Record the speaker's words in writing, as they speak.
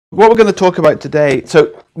What we're going to talk about today,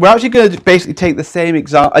 so we're actually going to basically take the same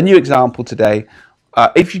example, a new example today.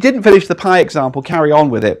 If you didn't finish the pi example, carry on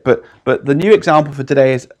with it, but the new example for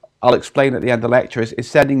today is, I'll explain at the end of the lecture,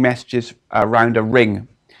 is sending messages around a ring.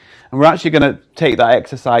 And we're actually going to take that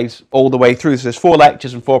exercise all the way through. So there's 4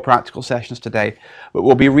 lectures and 4 practical sessions today, but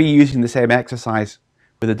we'll be reusing the same exercise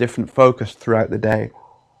with a different focus throughout the day.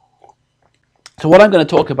 So what I'm going to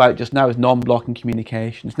talk about just now is non-blocking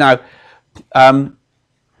communications. Now,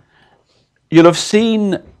 you'll have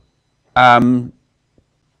seen from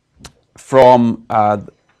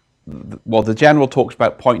the general talks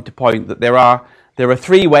about point-to-point that there are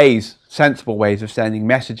 3 ways, sensible ways of sending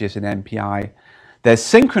messages in MPI. There's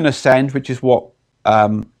synchronous send, which is what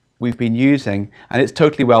we've been using, and it's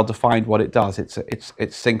totally well defined what it does. It's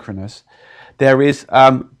synchronous. There is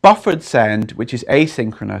buffered send, which is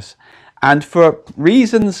asynchronous, and for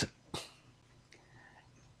reasons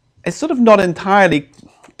it's sort of not entirely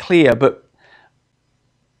clear, but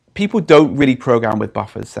people don't really program with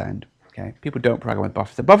buffered send. Okay, people don't program with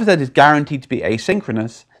buffered send. Buffered send is guaranteed to be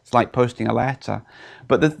asynchronous. It's like posting a letter,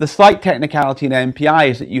 but the slight technicality in MPI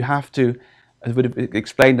is that you have to, as we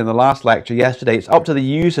explained in the last lecture yesterday, it's up to the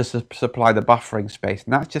user to supply the buffering space,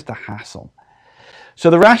 and that's just a hassle.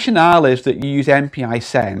 So the rationale is that you use MPI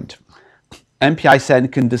send. MPI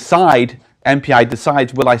send can decide, MPI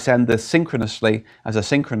decides, will I send this synchronously as a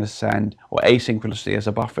synchronous send or asynchronously as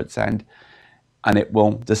a buffered send? And it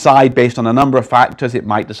will decide based on a number of factors. It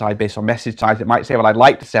might decide based on message size. It might say, well, I'd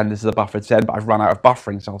like to send this as a buffered send, but I've run out of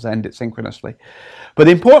buffering, so I'll send it synchronously. But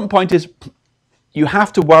the important point is you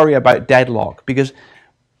have to worry about deadlock, because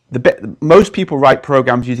most people write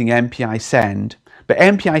programs using MPI send, but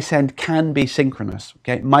MPI send can be synchronous.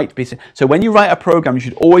 Okay, it might be. So when you write a program, you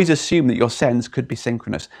should always assume that your sends could be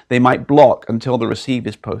synchronous. They might block until the receive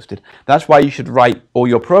is posted. That's why you should write all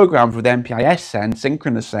your programs with MPI send,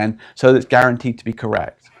 synchronous send, so that it's guaranteed to be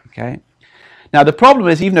correct. Okay. Now the problem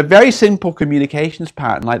is, even a very simple communications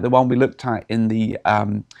pattern like the one we looked at in the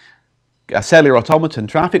cellular automaton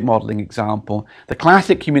traffic modeling example, the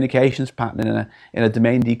classic communications pattern in a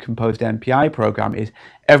domain decomposed MPI program is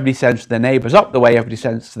everybody sends to their neighbors up the way, everybody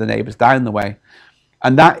sends to the neighbors down the way.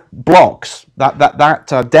 And that blocks, that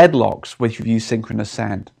deadlocks if you use synchronous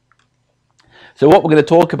send. So what we're going to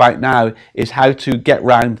talk about now is how to get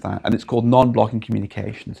around that, and it's called non-blocking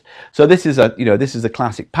communications. So this is a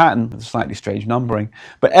classic pattern with slightly strange numbering,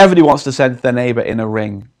 but everybody wants to send to their neighbor in a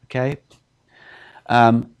ring, okay?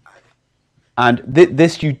 And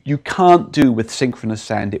this you can't do with synchronous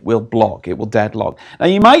send. It will block, it will deadlock. Now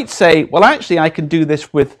you might say, well, actually I can do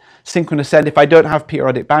this with synchronous send if I don't have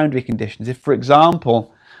periodic boundary conditions. If, for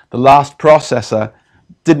example, the last processor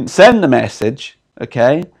didn't send the message,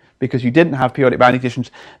 okay, because you didn't have periodic boundary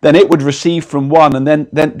conditions, then it would receive from 1, and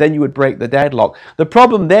then you would break the deadlock. The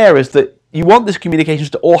problem there is that you want these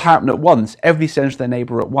communications to all happen at once. Everybody sends to their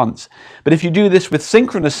neighbor at once. But if you do this with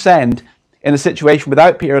synchronous send, in a situation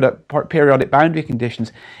without periodic boundary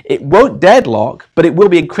conditions, it won't deadlock, but it will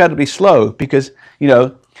be incredibly slow, because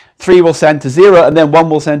 3 will send to 0, and then 1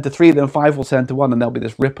 will send to 3, then 5 will send to 1, and there'll be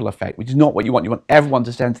this ripple effect, which is not what you want. You want everyone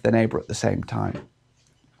to send to their neighbor at the same time.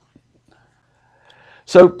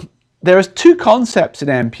 So there are 2 concepts in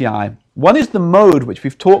MPI. One is the mode, which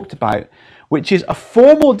we've talked about, which is a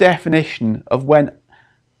formal definition of when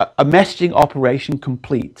a messaging operation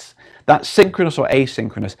completes. That's synchronous or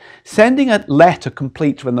asynchronous. Sending a letter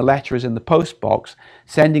completes when the letter is in the post box.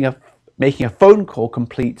 Making a phone call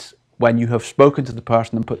completes when you have spoken to the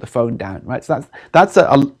person and put the phone down. Right? So that's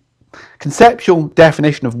a conceptual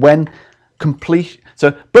definition of when completion.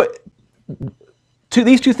 So, but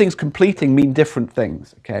these 2 things completing mean different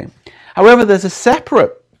things. Okay. However, there's a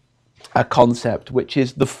separate concept, which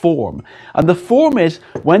is the form, and the form is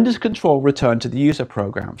when does control return to the user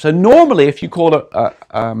program. So normally, if you call a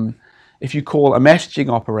messaging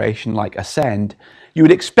operation like a send, you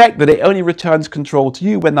would expect that it only returns control to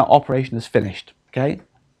you when that operation is finished. Okay.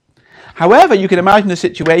 However, you can imagine a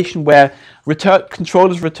situation where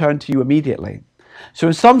control is returned to you immediately. So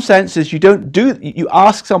in some senses, you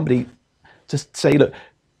ask somebody to say, look,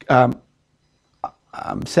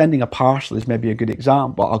 sending a parcel is maybe a good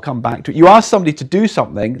example. I'll come back to it. You ask somebody to do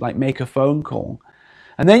something, like make a phone call,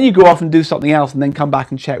 and then you go off and do something else, and then come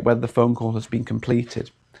back and check whether the phone call has been completed.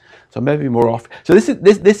 So maybe more often. So this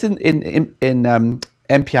in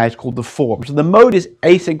MPI is called the form. So the mode is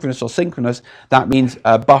asynchronous or synchronous. That means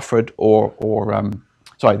buffered or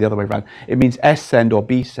sorry, the other way around. It means S send or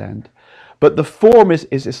B send. But the form is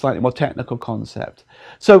a slightly more technical concept.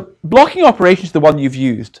 So blocking operation is the one you've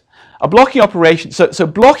used. A blocking operation, so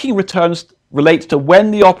blocking returns relates to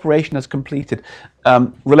when the operation is completed,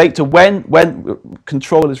 relate to when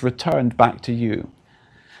control is returned back to you.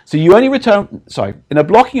 So you only return, sorry, in a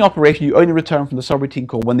blocking operation, you only return from the subroutine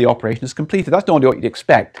call when the operation is completed. That's normally what you'd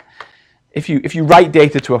expect. If you write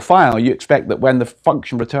data to a file, you expect that when the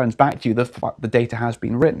function returns back to you, the data has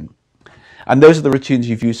been written. And those are the routines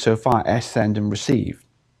you've used so far, send and receive.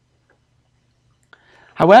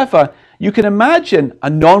 However, you can imagine a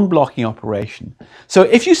non-blocking operation. So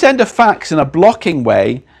if you send a fax in a blocking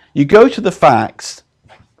way, you go to the fax,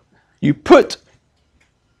 you put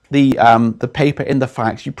the paper in the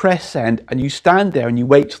fax, you press send, and you stand there and you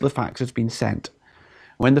wait till the fax has been sent.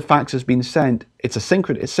 When the fax has been sent, it's a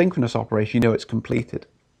synchronous operation, you know it's completed.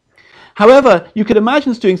 However, you could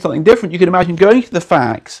imagine doing something different. You could imagine going to the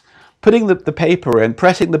fax, putting the paper in,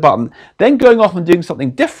 pressing the button, then going off and doing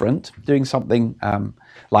something different, doing something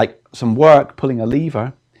like some work, pulling a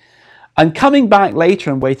lever, and coming back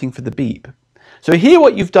later and waiting for the beep. So here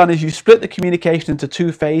what you've done is you've split the communication into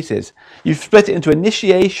two phases. You've split it into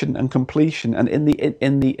initiation and completion, and in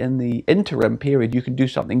the interim period you can do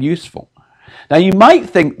something useful. Now you might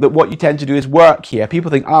think that what you tend to do is work here. People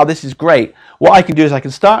think, oh, this is great. What I can do is I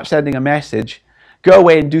can start sending a message, go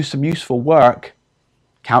away and do some useful work,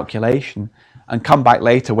 calculation, and come back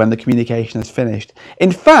later when the communication is finished.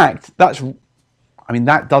 In fact, that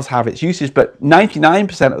does have its uses, but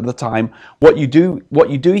 99% of the time, what you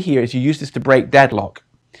do here is you use this to break deadlock.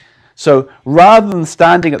 So rather than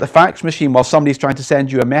standing at the fax machine while somebody's trying to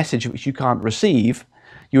send you a message which you can't receive,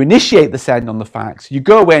 you initiate the send on the fax, you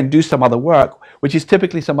go away and do some other work, which is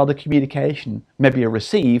typically some other communication, maybe a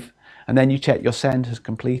receive, and then you check your send has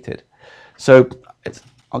completed. So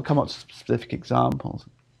I'll come up with specific examples.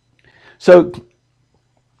 So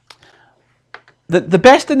the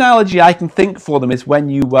best analogy I can think for them is when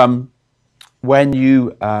you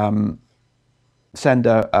send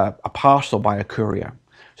a parcel by a courier.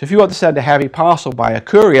 So if you want to send a heavy parcel by a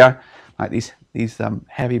courier, like these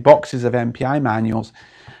heavy boxes of MPI manuals,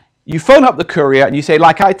 you phone up the courier and you say,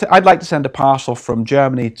 like, I'd like to send a parcel from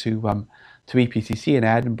Germany to EPCC in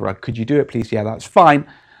Edinburgh. Could you do it, please? Yeah, that's fine.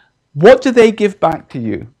 What do they give back to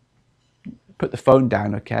you? Put the phone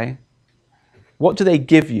down, okay? What do they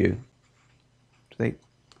give you?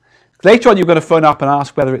 Later on, you're going to phone up and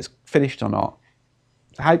ask whether it's finished or not.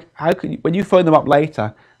 How can you, when you phone them up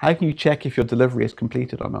later, how can you check if your delivery is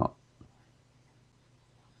completed or not?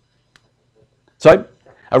 So,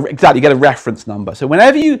 exactly, you get a reference number. So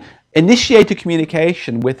whenever you initiate a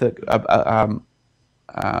communication with a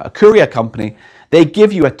courier company, they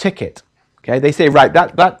give you a ticket. Okay, they say, right,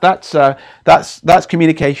 that's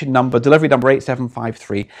communication number, delivery number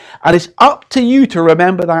 8753, and it's up to you to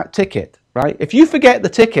remember that ticket, right? If you forget the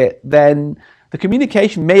ticket, then the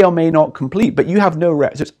communication may or may not complete, but you have no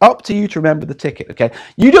record. So it's up to you to remember the ticket, okay?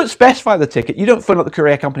 You don't specify the ticket. You don't phone up the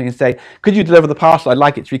courier company and say, could you deliver the parcel? I'd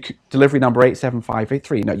like it to be delivery number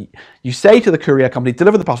 87583. No, you say to the courier company,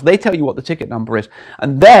 deliver the parcel. They tell you what the ticket number is.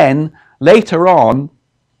 And then later on,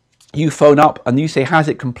 you phone up and you say, has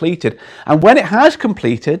it completed? And when it has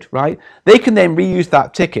completed, right, they can then reuse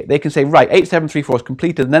that ticket. They can say, right, 8734 is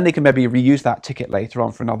completed, and then they can maybe reuse that ticket later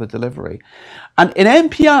on for another delivery. And in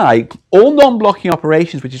MPI, all non-blocking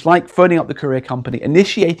operations, which is like phoning up the courier company,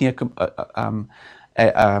 initiating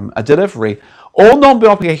a delivery, all non-blocking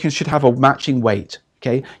applications should have a matching wait.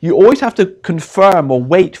 Okay, you always have to confirm or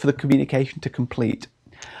wait for the communication to complete.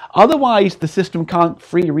 Otherwise, the system can't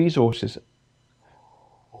free resources.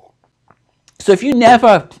 So if you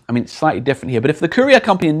never, I mean, it's slightly different here, but if the courier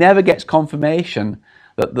company never gets confirmation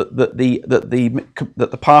that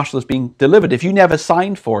the parcel is being delivered, if you never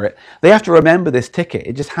sign for it, they have to remember this ticket.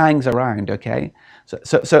 It just hangs around, okay?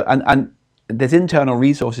 And there's internal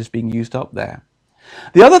resources being used up there.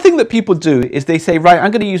 The other thing that people do is they say, right,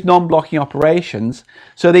 I'm going to use non-blocking operations.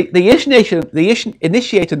 So they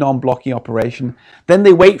initiate a non-blocking operation, then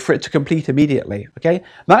they wait for it to complete immediately, okay?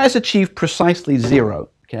 That is achieved precisely 0,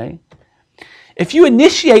 okay? If you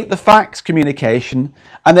initiate the fax communication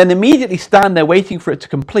and then immediately stand there waiting for it to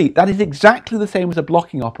complete, that is exactly the same as a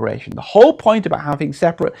blocking operation. The whole point about having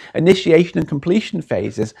separate initiation and completion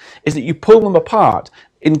phases is that you pull them apart.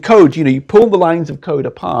 In code, you know, you pull the lines of code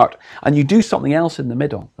apart and you do something else in the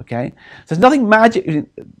middle, okay? So there's nothing magic.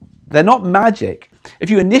 They're not magic. If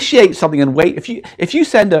you initiate something and wait, if you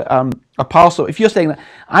send a parcel, if you're saying that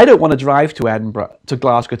I don't want to drive to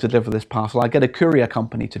Glasgow to deliver this parcel, I get a courier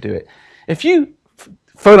company to do it. If you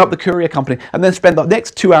phone up the courier company, and then spend the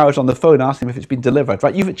next 2 hours on the phone asking if it's been delivered,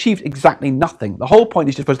 right? You've achieved exactly nothing. The whole point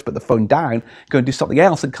is you're supposed to put the phone down, go and do something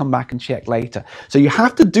else, and come back and check later. So you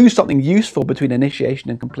have to do something useful between initiation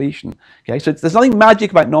and completion, okay? So there's nothing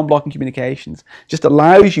magic about non-blocking communications. It just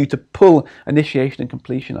allows you to pull initiation and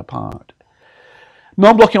completion apart.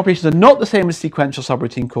 Non-blocking operations are not the same as sequential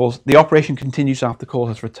subroutine calls. The operation continues after the call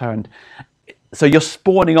has returned. So you're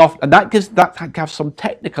spawning off, and that can have some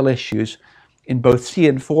technical issues in both C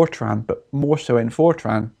and Fortran, but more so in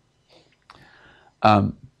Fortran,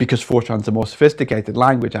 because Fortran's a more sophisticated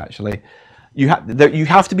language, actually. You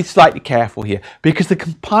have to be slightly careful here, because the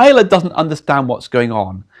compiler doesn't understand what's going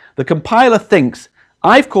on. The compiler thinks,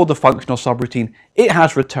 I've called the functional subroutine, it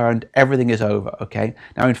has returned, everything is over, okay?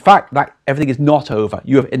 Now, in fact, everything is not over.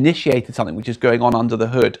 You have initiated something which is going on under the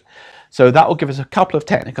hood. So that will give us a couple of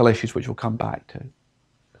technical issues which we'll come back to.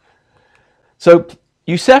 So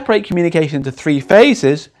you separate communication into 3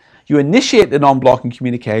 phases. You initiate the non-blocking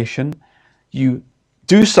communication. You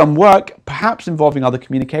do some work, perhaps involving other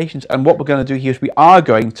communications. And what we're going to do here is we are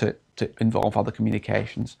going to involve other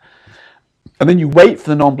communications. And then you wait for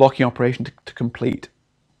the non-blocking operation to complete.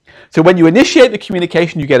 So when you initiate the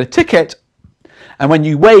communication, you get a ticket. And when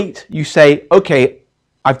you wait, you say, okay,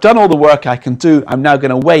 I've done all the work I can do. I'm now going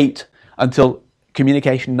to wait until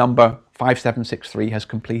communication number 5763 has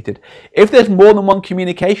completed. If there's more than one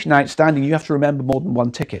communication outstanding, you have to remember more than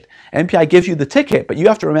one ticket. MPI gives you the ticket, but you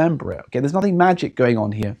have to remember it. Okay, there's nothing magic going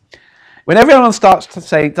on here. When everyone starts to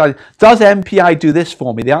say, does MPI do this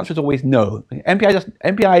for me? The answer is always no. MPI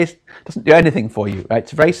doesn't do anything for you, right?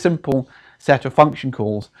 It's a very simple set of function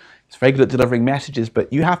calls. It's very good at delivering messages,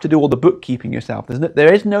 but you have to do all the bookkeeping yourself.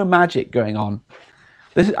 There is no magic going on.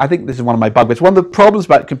 I think this is one of my bugbears. One of the problems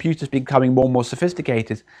about computers becoming more and more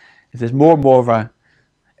sophisticated is there's more and more of an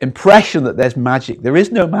impression that there's magic. There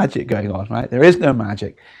is no magic going on, right? There is no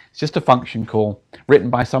magic. It's just a function call written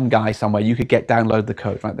by some guy somewhere. You could download the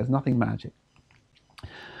code, right? There's nothing magic.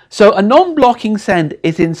 So a non-blocking send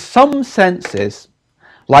is in some senses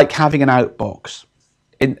like having an outbox.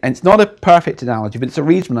 And it's not a perfect analogy, but it's a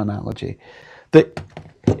reasonable analogy. That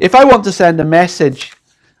if I want to send a message,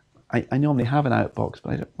 I normally have an outbox,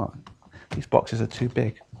 but I don't. Well, these boxes are too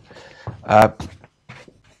big. Yeah,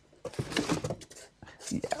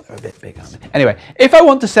 they're a bit big, aren't they? Anyway, if I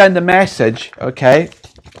want to send a message, okay,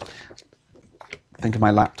 think of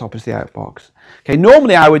my laptop as the outbox. Okay,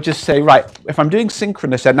 normally I would just say, right, if I'm doing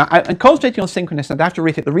synchronous send, now I'm concentrating on synchronous send. I have to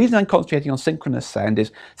read it. The reason I'm concentrating on synchronous send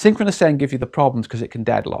is synchronous send gives you the problems because it can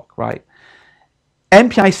deadlock, right?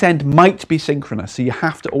 MPI send might be synchronous, so you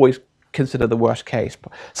have to always consider the worst case.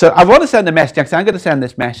 So I want to send a message. I say I'm going to send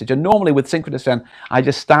this message, and normally with synchronous send, I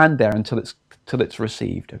just stand there until it's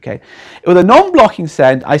received. Okay. With a non-blocking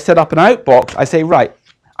send, I set up an outbox. I say, right,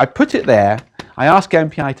 I put it there. I ask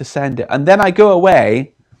MPI to send it, and then I go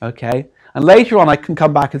away. Okay. And later on, I can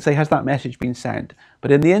come back and say, has that message been sent?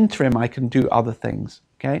 But in the interim, I can do other things.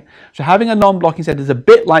 Okay. So having a non-blocking send is a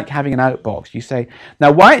bit like having an outbox. You say,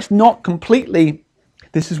 now why it's not completely.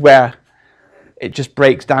 This is where it just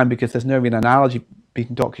breaks down because there's no real analogy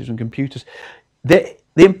between documents and computers. The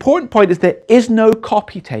important point is there is no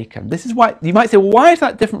copy taken. This is why you might say, well, why is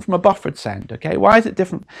that different from a buffered send? Okay, why is it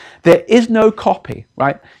different? There is no copy,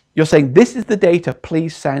 right? You're saying this is the data,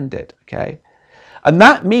 please send it, okay? And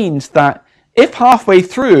that means that if halfway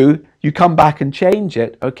through you come back and change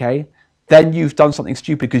it, okay, then you've done something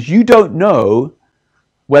stupid because you don't know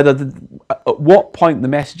whether at what point the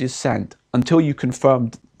message is sent until you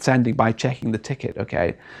confirmed sending by checking the ticket,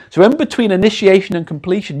 okay? So in between initiation and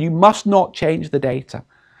completion, you must not change the data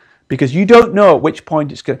because you don't know at which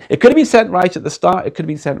point it's going to. It could have been sent right at the start, it could have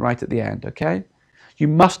been sent right at the end, okay? You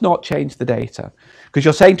must not change the data because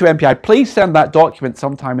you're saying to MPI, please send that document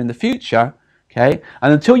sometime in the future, okay?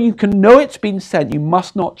 And until you can know it's been sent, you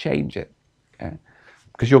must not change it, okay?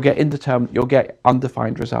 Because you'll get indeterminate, you'll get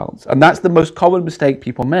undefined results. And that's the most common mistake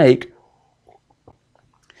people make,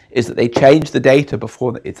 is that they change the data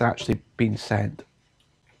before it's actually been sent.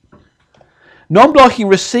 Non-blocking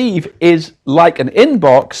receive is like an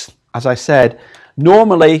inbox, as I said.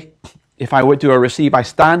 Normally, if I would do a receive, I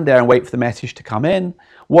stand there and wait for the message to come in.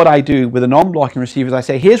 What I do with a non-blocking receive is I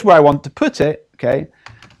say, here's where I want to put it, okay?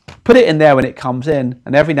 Put it in there when it comes in,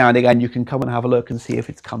 and every now and again you can come and have a look and see if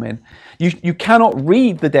it's come in. You cannot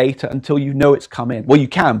read the data until you know it's come in. Well, you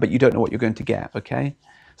can, but you don't know what you're going to get, okay?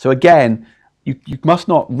 So again, you must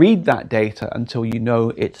not read that data until you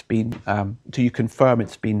know it's been, until you confirm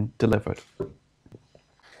it's been delivered.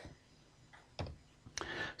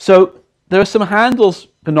 So there are some handles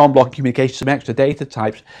for non-blocking communication some extra data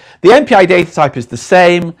types. The MPI data type is the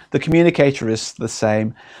same, the communicator is the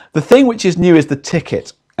same. The thing which is new is the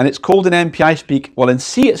ticket, and it's called an MPI speak. Well, in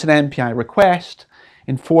C it's an MPI request.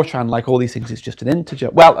 In Fortran, like all these things, it's just an integer.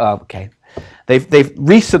 Well, okay. They've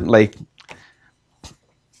recently,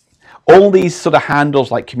 all these sort of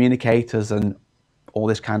handles like communicators and all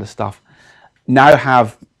this kind of stuff now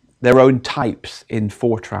have their own types in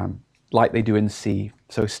Fortran, like they do in C.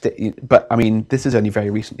 So, but I mean, this has only very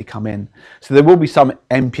recently come in. So there will be some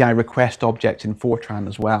MPI request objects in Fortran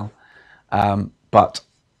as well. But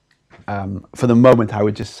for the moment, I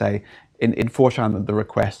would just say in Fortran, the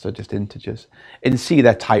requests are just integers. In C,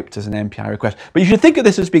 they're typed as an MPI request. But you should think of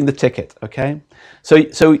this as being the ticket, okay? So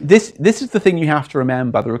this is the thing you have to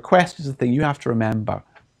remember. The request is the thing you have to remember.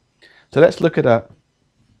 So let's look at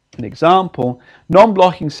an example.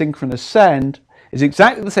 Non-blocking synchronous send is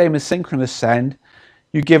exactly the same as synchronous send.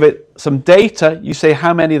 You give it some data, you say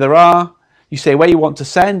how many there are, you say where you want to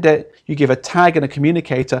send it, you give a tag and a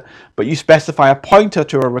communicator, but you specify a pointer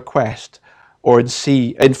to a request. Or in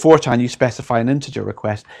C, in Fortran, you specify an integer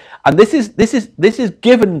request. And this is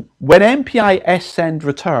given when MPI send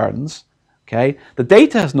returns, okay, the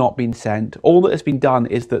data has not been sent. All that has been done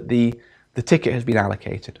is that the ticket has been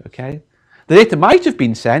allocated, okay? The data might have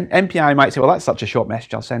been sent. MPI might say, well, that's such a short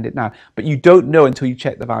message, I'll send it now. But you don't know until you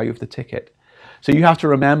check the value of the ticket. So you have to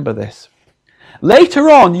remember this.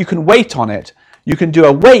 Later on, you can wait on it. You can do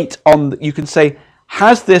a wait on, you can say,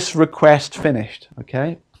 has this request finished,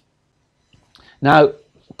 okay? Now,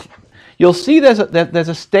 you'll see there's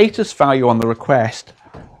a status value on the request.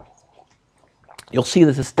 You'll see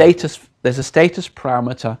there's a status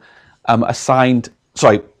parameter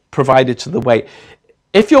provided to the wait.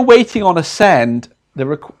 If you're waiting on a send,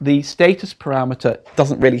 the status parameter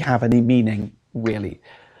doesn't really have any meaning, really.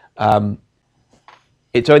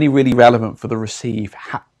 It's only really relevant for the receive.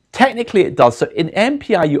 Technically, it does. So in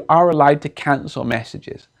MPI, you are allowed to cancel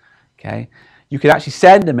messages, okay? You can actually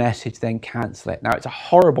send a message, then cancel it. Now, it's a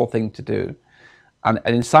horrible thing to do. And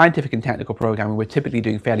in scientific and technical programming, we're typically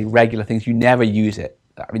doing fairly regular things. You never use it.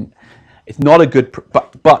 I mean, it's not a good,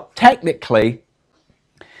 but technically,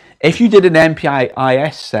 if you did an MPI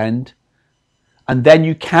IS send, and then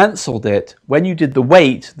you cancelled it, when you did the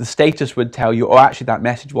wait, the status would tell you, oh, actually, that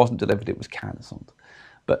message wasn't delivered, it was cancelled.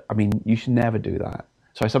 But, I mean, you should never do that.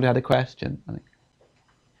 Sorry, somebody had a question, I think.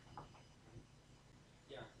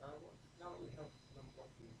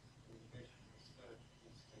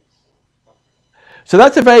 So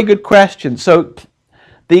that's a very good question. So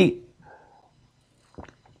the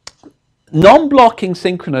non-blocking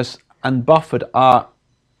synchronous and buffered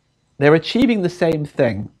they're achieving the same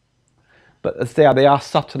thing, but as they are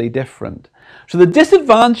subtly different. So the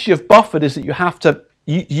disadvantage of buffered is that you have to,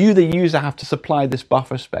 you the user have to supply this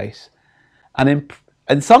buffer space. And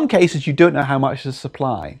in some cases, you don't know how much to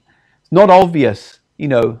supply. It's not obvious, you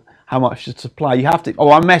know, how much to supply. You have to,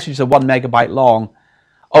 oh, our messages are 1 megabyte long.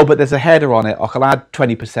 Oh, but there's a header on it. I'll add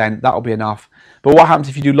 20%. That'll be enough. But what happens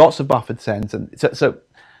if you do lots of buffered sends? And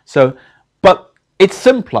but it's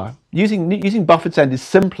simpler. Using buffered send is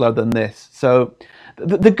simpler than this. So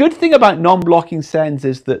the good thing about non-blocking sends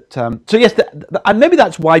is that so yes, and maybe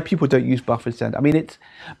that's why people don't use buffered send. I mean,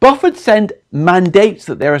 buffered send mandates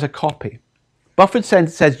that there is a copy. Buffered send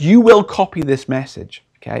says you will copy this message.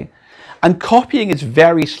 Okay, and copying is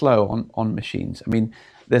very slow on machines. I mean,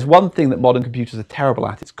 there's one thing that modern computers are terrible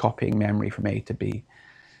at, it's copying memory from A to B.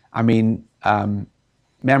 I mean,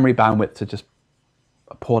 memory bandwidths are just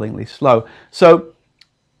appallingly slow. So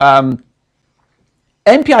MPI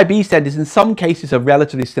send is in some cases a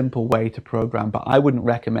relatively simple way to program, but I wouldn't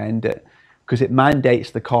recommend it because it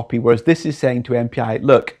mandates the copy, whereas this is saying to MPI,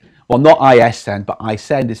 look, well, not IS send, but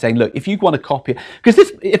ISend is saying, look, if you want to copy it,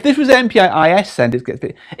 because if this was MPI IS send,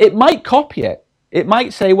 it might copy it. It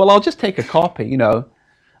might say, well, I'll just take a copy, you know,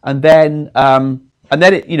 and then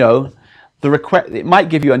it, you know, the request, it might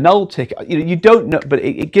give you a null tick. You know, you don't know, but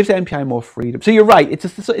it gives MPI more freedom. So you're right. It's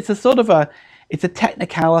a sort of it's a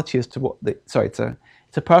technicality as to what it's a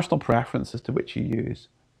personal preference as to which you use.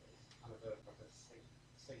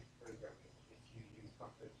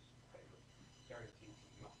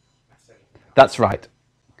 That's right.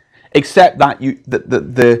 Except that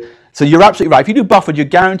so you're absolutely right. If you do buffered, you're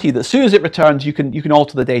guaranteed that as soon as it returns, you can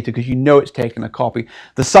alter the data because you know it's taken a copy.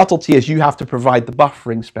 The subtlety is you have to provide the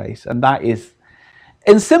buffering space, and that is,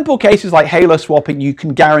 in simple cases like halo swapping, you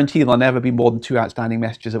can guarantee there'll never be more than 2 outstanding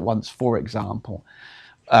messages at once, for example.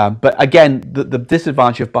 But again, the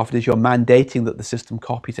disadvantage of buffered is you're mandating that the system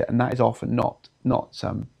copies it, and that is often not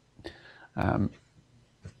a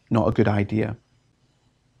good idea.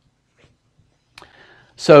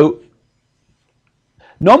 So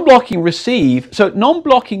Non-blocking receive, so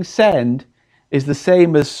non-blocking send is the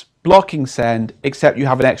same as blocking send, except you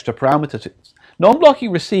have an extra parameter.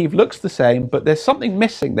 Non-blocking receive looks the same, but there's something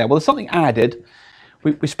missing there. Well, there's something added.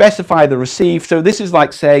 We specify the receive. So this is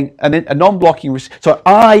like saying a non-blocking receive. So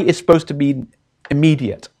I is supposed to be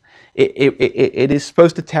immediate. It is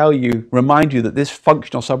supposed to tell you, remind you that this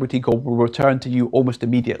functional subroutine call will return to you almost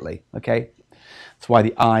immediately. Okay, that's why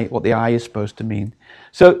what the I is supposed to mean.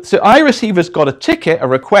 So I receiver's got a ticket, a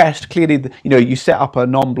request. Clearly, you set up a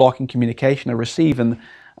non-blocking communication, a receive, and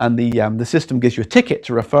the system gives you a ticket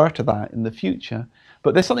to refer to that in the future.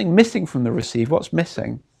 But there's something missing from the receive. What's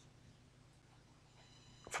missing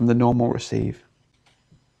from the normal receive?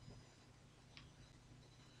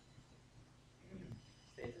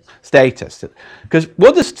 Status. Because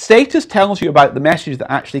what the status tells you about the message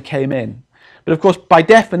that actually came in. But of course, by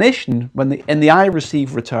definition, when in the I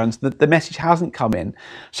receive returns, the message hasn't come in.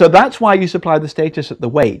 So that's why you supply the status at the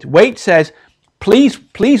wait. Wait says, please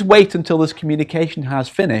wait until this communication has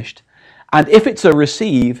finished. And if it's a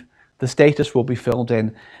receive, the status will be filled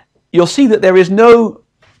in. You'll see that there is no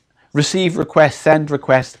receive request, send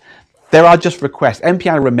request. There are just requests.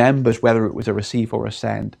 MPI remembers whether it was a receive or a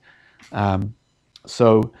send.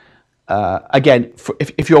 Again,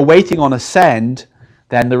 if you're waiting on a send,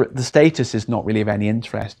 then the status is not really of any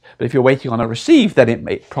interest. But if you're waiting on a receive, then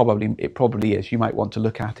it probably is. You might want to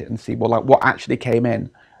look at it and see, well, like what actually came in.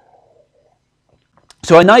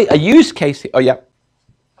 So a use case. Oh yeah.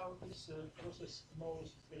 How this process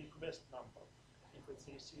knows the request number if it's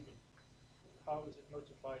receiving? How is it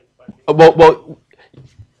notified by?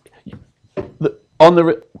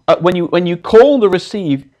 When you call the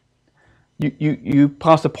receive, you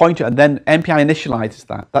pass a pointer, and then MPI initializes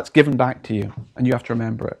that. That's given back to you, and you have to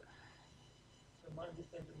remember it. So my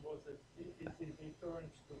understanding was that it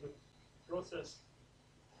returns to the process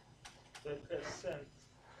that has sent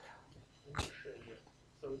initially.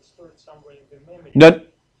 So it's stored somewhere in the memory. No.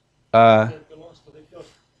 That belongs to the first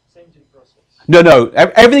sending process. No.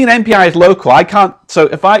 Everything in MPI is local. I can't. So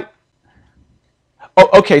if I. Oh,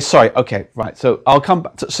 okay. Sorry. Okay. Right. So I'll come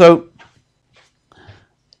back.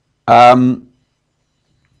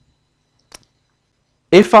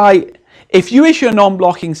 If you issue a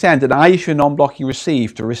non-blocking send and I issue a non-blocking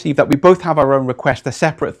receive to receive that, we both have our own requests. They're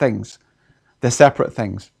separate things. They're separate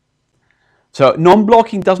things. So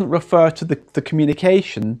non-blocking doesn't refer to the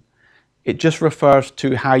communication. It just refers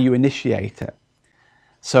to how you initiate it.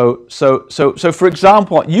 So for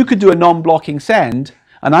example, you could do a non-blocking send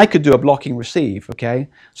and I could do a blocking receive, okay?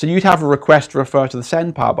 So you'd have a request to refer to the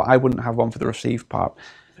send part, but I wouldn't have one for the receive part.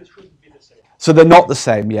 It shouldn't be the same. So they're not the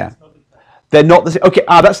same, yeah. They're not the same. Okay,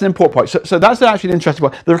 that's an important point. So that's actually an interesting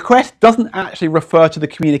point. The request doesn't actually refer to the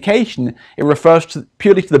communication. It refers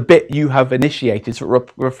purely to the bit you have initiated. So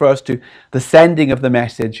it refers to the sending of the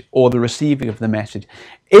message or the receiving of the message.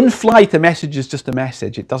 In flight, a message is just a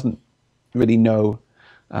message. It doesn't really know.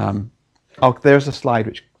 There's a slide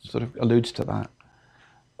which sort of alludes to that.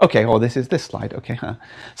 Okay, this is this slide, okay.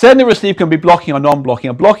 Send and receive can be blocking or non-blocking.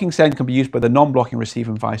 A blocking send can be used by the non-blocking receive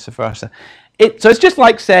and vice versa. So it's just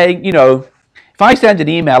like saying, if I send an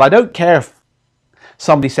email, I don't care if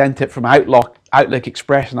somebody sent it from Outlook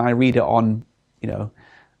Express and I read it on,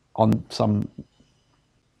 on some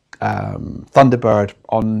Thunderbird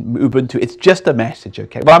on Ubuntu. It's just a message,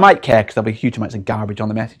 okay? Well, I might care because there'll be huge amounts of garbage on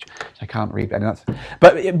the message, so I can't read any of that.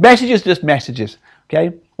 But messages, just messages,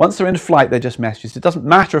 okay? Once they're in flight, they're just messages. It doesn't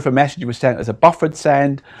matter if a message was sent as a buffered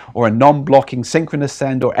send or a non-blocking synchronous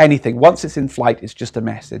send or anything. Once it's in flight, it's just a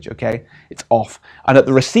message, okay? It's off. And at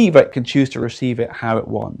the receiver, it can choose to receive it how it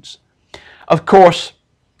wants. Of course,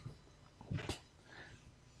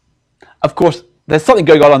 there's something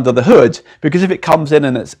going on under the hood, because if it comes in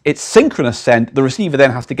and it's synchronous send, the receiver then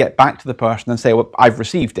has to get back to the person and say, well, I've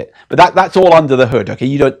received it. But that's all under the hood, okay?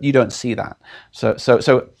 You don't see that.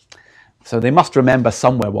 So they must remember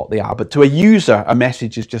somewhere what they are. But to a user, a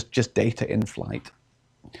message is just data in flight.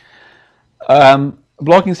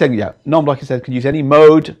 Blocking send, yeah, non-blocking send can use any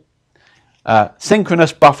mode.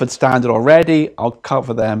 Synchronous, buffered, standard already. I'll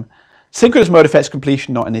cover them. Synchronous mode affects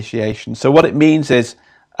completion, not initiation. So what it means is,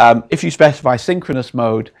 if you specify synchronous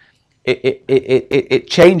mode, it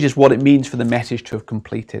changes what it means for the message to have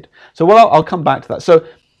completed. So I'll come back to that.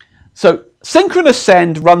 So synchronous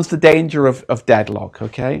send runs the danger of deadlock,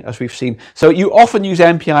 okay, as we've seen. So you often use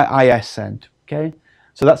MPI IS send, okay?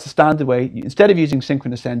 So that's the standard way. Instead of using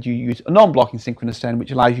synchronous send, you use a non-blocking synchronous send, which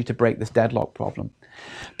allows you to break this deadlock problem.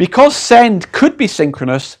 Because send could be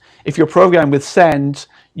synchronous, if you're programmed with sends,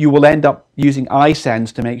 you will end up using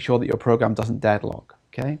iSends to make sure that your program doesn't deadlock,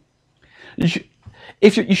 okay? You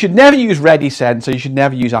should never use ready send, so you should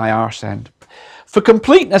never use IR send. for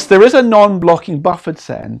completeness, there is a non-blocking buffered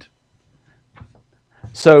send,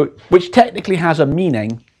 so which technically has a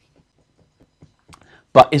meaning,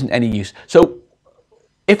 but isn't any use. So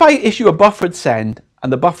if I issue a buffered send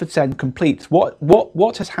and the buffered send completes,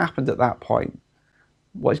 what has happened at that point?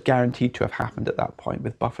 What is guaranteed to have happened at that point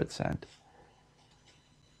with buffered send?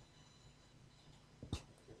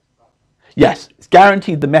 Yes, it's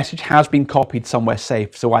guaranteed the message has been copied somewhere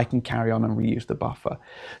safe so I can carry on and reuse the buffer.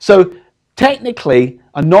 So technically,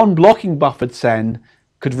 a non-blocking buffered send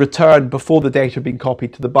could return before the data had been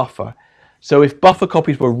copied to the buffer. So if buffer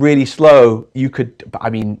copies were really slow, you could, I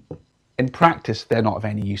mean, in practice, they're not of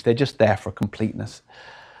any use. They're just there for completeness.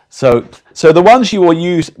 So the ones you will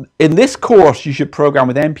use in this course, you should program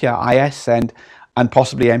with MPI IS send and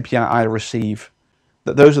possibly MPI I receive.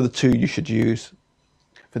 Those are the two you should use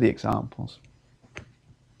for the examples.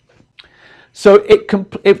 So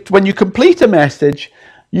when you complete a message,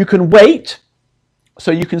 you can wait.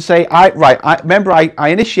 So you can say, remember I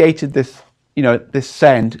initiated this, this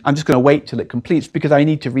send. I'm just going to wait till it completes because I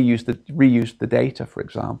need to reuse the data, for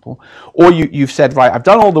example. Or you've said, right, I've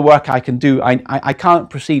done all the work I can do. I can't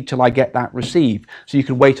proceed till I get that receive. So you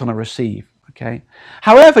can wait on a receive. Okay.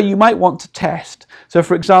 However, you might want to test. So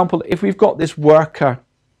for example, if we've got this worker,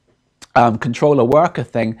 controller worker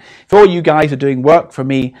thing, if all you guys are doing work for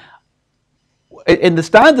me, in the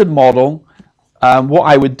standard model, what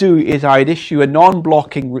I would do is I'd issue a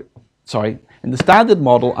non-blocking, in the standard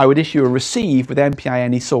model, I would issue a receive with MPI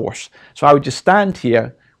any source. So I would just stand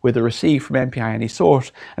here with a receive from MPI any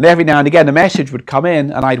source, and every now and again a message would come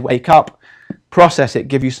in and I'd wake up, process it,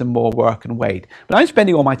 give you some more work and wait. But I'm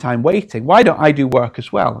spending all my time waiting. Why don't I do work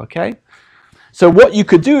as well, okay? So what you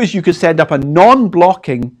could do is you could send up a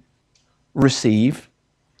non-blocking receive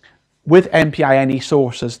with MPI any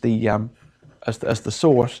source as the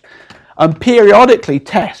source, and periodically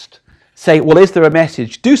test. Say, well, is there a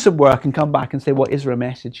message? Do some work and come back and say, well, is there a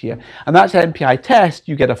message here? And that's MPI test.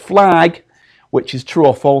 You get a flag, which is true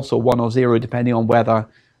or false or 1 or 0, depending on whether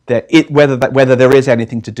there is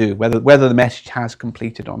anything to do, whether the message has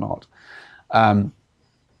completed or not.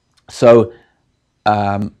 So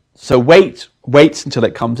waits until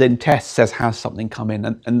it comes in, tests, says has something come in,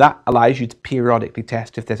 and that allows you to periodically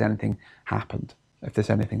test if there's anything happened, if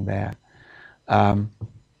there's anything there.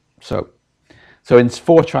 So in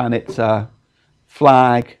Fortran it's a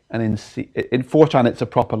flag, and in Fortran it's a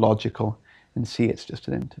proper logical, in C it's just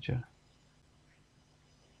an integer.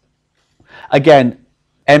 Again,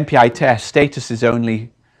 MPI test status is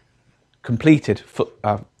only completed,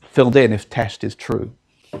 filled in if test is true.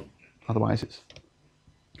 Otherwise it's...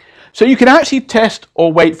 So you can actually test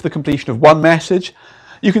or wait for the completion of one message.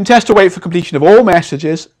 You can test or wait for completion of all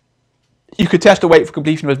messages. You could test or wait for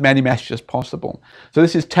completion of as many messages as possible. So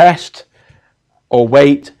this is test or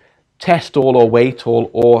wait, test all or wait all,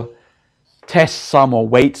 or test some or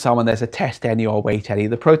wait some, and there's a test any or wait any.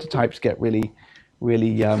 The prototypes get really,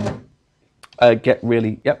 yep.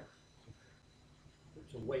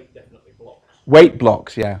 So wait definitely blocks. Wait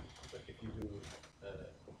blocks, yeah. But if you do a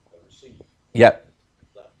receive, Yep.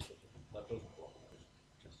 that doesn't block.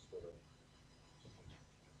 Just sort of,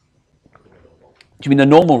 Do you mean a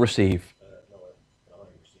normal receive? no, I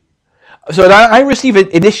receive. So I receive it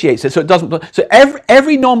initiates it, so it doesn't. So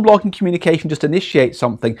every non-blocking communication just initiates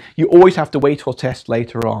something. You always have to wait or test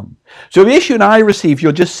later on. So if you issue an I receive,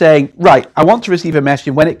 you're just saying, right, I want to receive a message,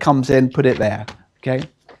 and when it comes in, put it there. Okay,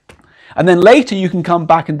 and then later you can come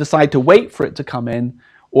back and decide to wait for it to come in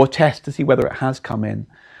or test to see whether it has come in.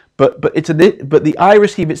 But the I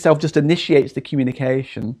receive itself just initiates the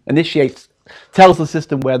communication, tells the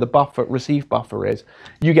system where the receive buffer is.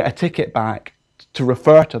 You get a ticket back to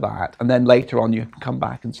refer to that, and then later on you can come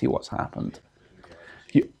back and see what's happened.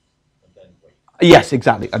 Yes,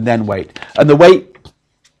 exactly, and then wait. And the wait,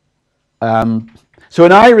 so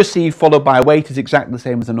an I receive followed by a wait is exactly the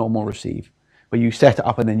same as a normal receive, where you set it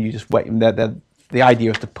up and then you just wait, and the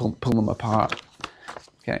idea is to pull them apart.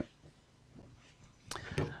 Okay.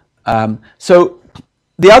 So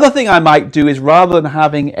the other thing I might do is rather than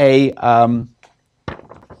having an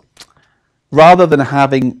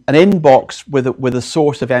inbox with a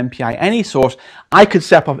source of MPI any source, I could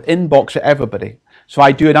set up an inbox for everybody. So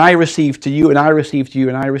I do an I receive to you, and I receive to you,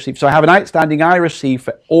 and I receive. So I have an outstanding I receive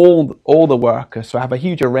for all the workers. So I have a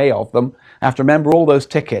huge array of them. I have to remember all those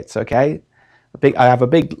tickets. Okay, I have a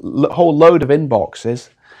big whole load of inboxes,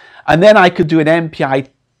 and then I could do an MPI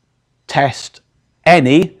test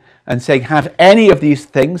any, and saying have any of these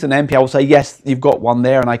things, and MPI will say yes, you've got one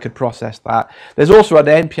there, and I could process that. There's also an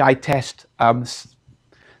MPI test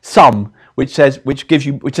sum, which says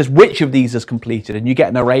which of these is completed, and you get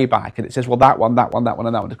an array back, and it says, well, that one, and that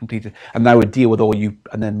one is completed, and now we deal with all you,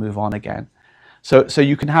 and then move on again. So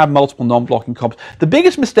you can have multiple non-blocking comps. The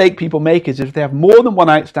biggest mistake people make is if they have more than one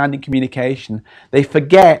outstanding communication, they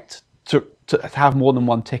forget to have more than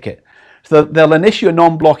one ticket. So they'll issue a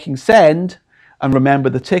non-blocking send and remember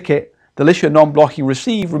the ticket. They'll issue a non-blocking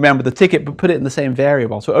receive, remember the ticket, but put it in the same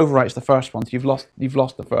variable. So it overwrites the first one, so you've lost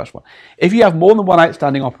the first one. If you have more than one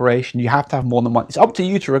outstanding operation, you have to have more than one. It's up to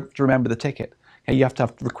you to remember the ticket. Okay, you have to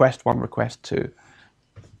have request 1, request 2.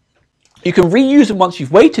 You can reuse them once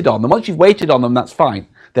you've waited on them. Once you've waited on them, that's fine.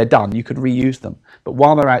 They're done. You could reuse them. But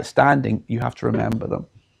while they're outstanding, you have to remember them.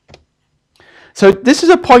 So this is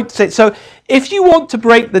a point to say. So if you want to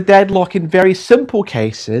break the deadlock in very simple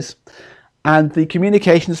cases, and the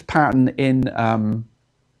communications pattern in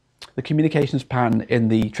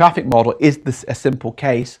the traffic model is a simple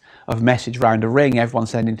case of message round a ring, everyone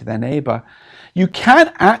sending to their neighbor, you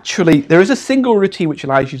can actually, there is a single routine which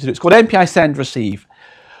allows you to do it. It's called MPI send receive.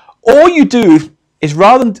 All you do is,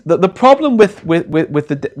 rather than the problem with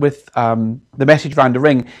the message round a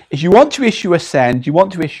ring is, you want to issue a send, you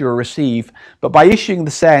want to issue a receive, but by issuing the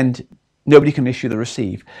send, nobody can issue the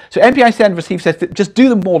receive. So MPI send receive says that just do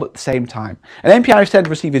them all at the same time. And MPI send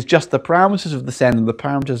receive is just the parameters of the send and the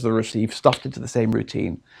parameters of the receive stuffed into the same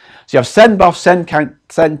routine. So you have send buff, send count,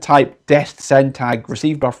 send type, dest, send tag,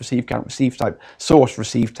 receive buff, receive count, receive type, source,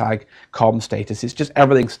 receive tag, com status. It's just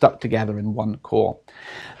everything stuck together in one call.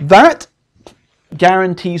 That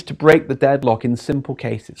guarantees to break the deadlock in simple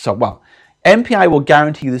cases. So, well, MPI will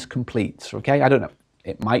guarantee this completes, okay? I don't know.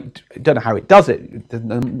 It might, I don't know how it does it. There's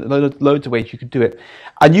loads of ways you could do it.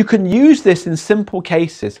 And you can use this in simple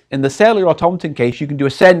cases. In the cellular automaton case, you can do a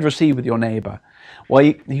send receive with your neighbor. Well,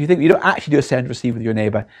 if you think you don't actually do a send receive with your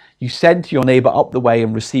neighbor, you send to your neighbor up the way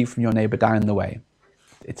and receive from your neighbor down the way.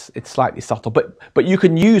 It's slightly subtle, but you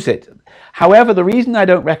can use it. However, the reason I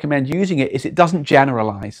don't recommend using it is it doesn't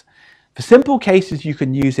generalize. For simple cases, you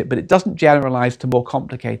can use it, but it doesn't generalize to more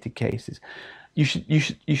complicated cases. You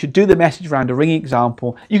should do the message round a ring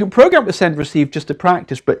example. You can program the send receive just to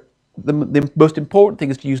practice, but the most important thing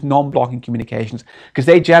is to use non-blocking communications, because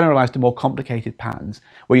they generalize to more complicated patterns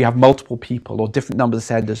where you have multiple people or different numbers of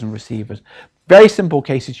senders and receivers. Very simple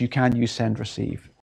cases, you can use send receive.